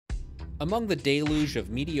Among the deluge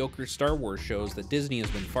of mediocre Star Wars shows that Disney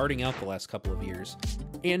has been farting out the last couple of years,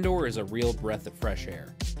 Andor is a real breath of fresh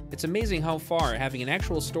air. It's amazing how far having an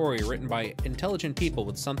actual story written by intelligent people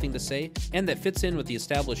with something to say and that fits in with the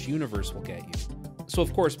established universe will get you. So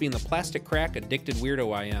of course, being the plastic crack addicted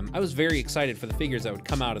weirdo I am, I was very excited for the figures that would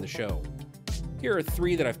come out of the show. Here are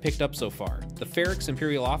 3 that I've picked up so far: the Ferrix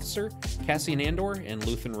Imperial Officer, Cassian Andor, and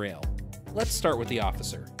Luthen Rael. Let's start with the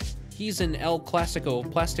Officer. He's in El Clasico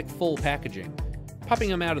plastic full packaging. Popping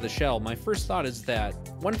him out of the shell, my first thought is that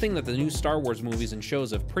one thing that the new Star Wars movies and shows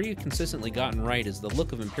have pretty consistently gotten right is the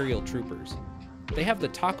look of Imperial troopers. They have the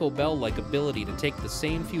Taco Bell-like ability to take the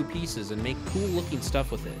same few pieces and make cool looking stuff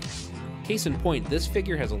with it. Case in point, this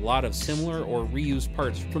figure has a lot of similar or reused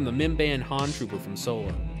parts from the Mimban Han Trooper from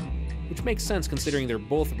Solo, which makes sense considering they're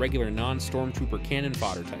both regular non-Stormtrooper cannon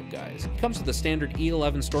fodder type guys. He comes with the standard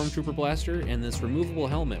E11 Stormtrooper blaster and this removable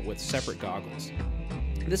helmet with separate goggles.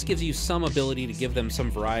 This gives you some ability to give them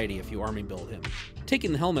some variety if you army build him.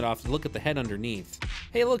 Taking the helmet off to look at the head underneath.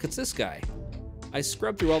 Hey look, it's this guy! I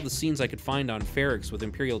scrubbed through all the scenes I could find on Ferrix with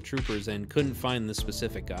Imperial troopers and couldn't find this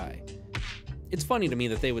specific guy. It's funny to me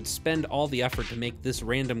that they would spend all the effort to make this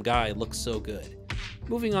random guy look so good.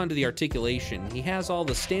 Moving on to the articulation, he has all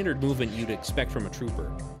the standard movement you'd expect from a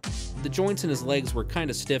trooper. The joints in his legs were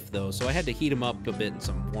kinda stiff though, so I had to heat him up a bit in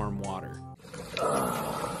some warm water.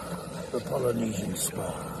 The Polynesian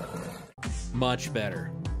spa. Much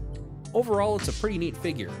better. Overall, it's a pretty neat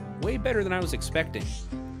figure, way better than I was expecting.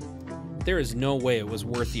 There is no way it was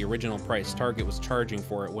worth the original price Target was charging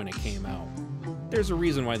for it when it came out. There's a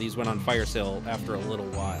reason why these went on fire sale after a little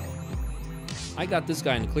while. I got this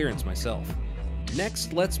guy in clearance myself.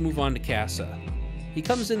 Next, let's move on to Cassian. He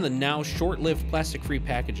comes in the now short-lived plastic-free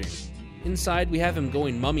packaging. Inside, we have him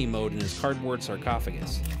going mummy mode in his cardboard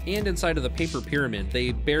sarcophagus. And inside of the paper pyramid,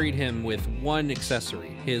 they buried him with one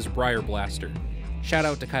accessory, his Briar Blaster. Shout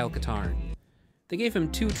out to Kyle Katarn. They gave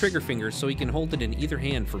him 2 trigger fingers so he can hold it in either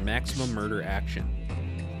hand for maximum murder action.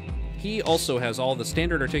 He also has all the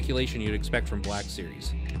standard articulation you'd expect from Black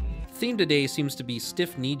Series. Theme today seems to be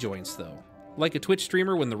stiff knee joints though. Like a Twitch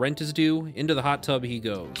streamer when the rent is due, into the hot tub he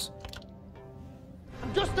goes.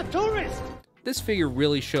 I'm just a tourist! This figure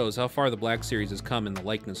really shows how far the Black Series has come in the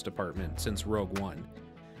likeness department since Rogue One.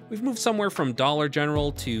 We've moved somewhere from Dollar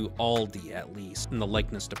General to Aldi at least in the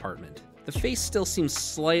likeness department. The face still seems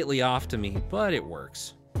slightly off to me, but it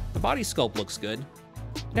works. The body sculpt looks good.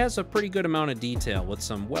 It has a pretty good amount of detail with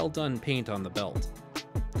some well done paint on the belt.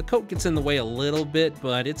 The coat gets in the way a little bit,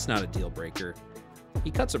 but it's not a deal breaker. He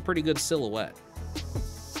cuts a pretty good silhouette.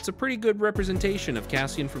 It's a pretty good representation of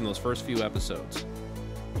Cassian from those first few episodes.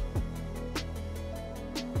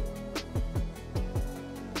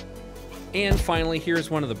 And finally, here's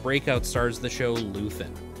one of the breakout stars of the show,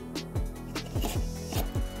 Luthen.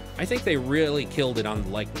 I think they really killed it on the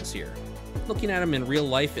likeness here. Looking at him in real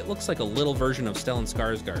life, it looks like a little version of Stellan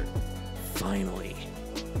Skarsgård. Finally.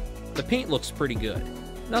 The paint looks pretty good.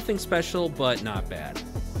 Nothing special, but not bad.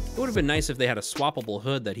 It would have been nice if they had a swappable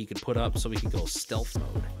hood that he could put up so he could go stealth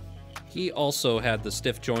mode. He also had the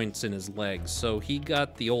stiff joints in his legs, so he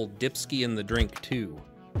got the old dipski in the drink too.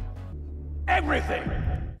 Everything!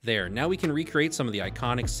 There, now we can recreate some of the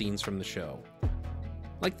iconic scenes from the show.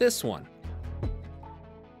 Like this one.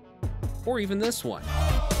 Or even this one.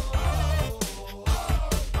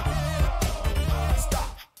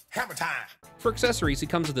 Stop! Hammer time! For accessories, he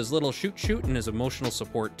comes with his little shoot and his emotional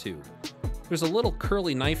support too. There's a little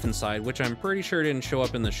curly knife inside, which I'm pretty sure didn't show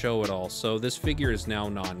up in the show at all, so this figure is now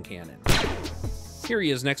non-canon. Here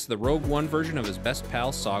he is next to the Rogue One version of his best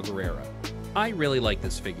pal, Saw Gerrera. I really like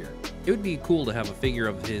this figure. It would be cool to have a figure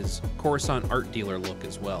of his Coruscant art dealer look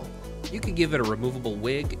as well. You could give it a removable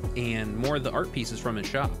wig and more of the art pieces from his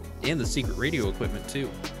shop, and the secret radio equipment too.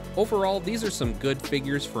 Overall, these are some good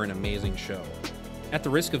figures for an amazing show. At the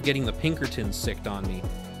risk of getting the Pinkertons sicked on me,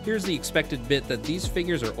 here's the expected bit that these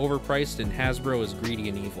figures are overpriced and Hasbro is greedy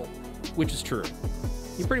and evil. Which is true.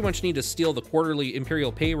 You pretty much need to steal the quarterly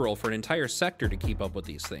Imperial payroll for an entire sector to keep up with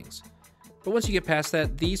these things. But once you get past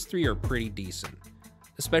that, these 3 are pretty decent.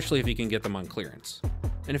 Especially if you can get them on clearance.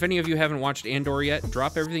 And if any of you haven't watched Andor yet,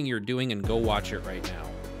 drop everything you're doing and go watch it right now.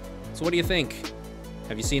 So what do you think?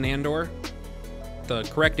 Have you seen Andor? The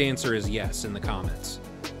correct answer is yes in the comments.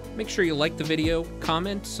 Make sure you like the video,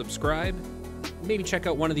 comment, subscribe, maybe check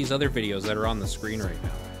out one of these other videos that are on the screen right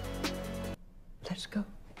now. Let's go.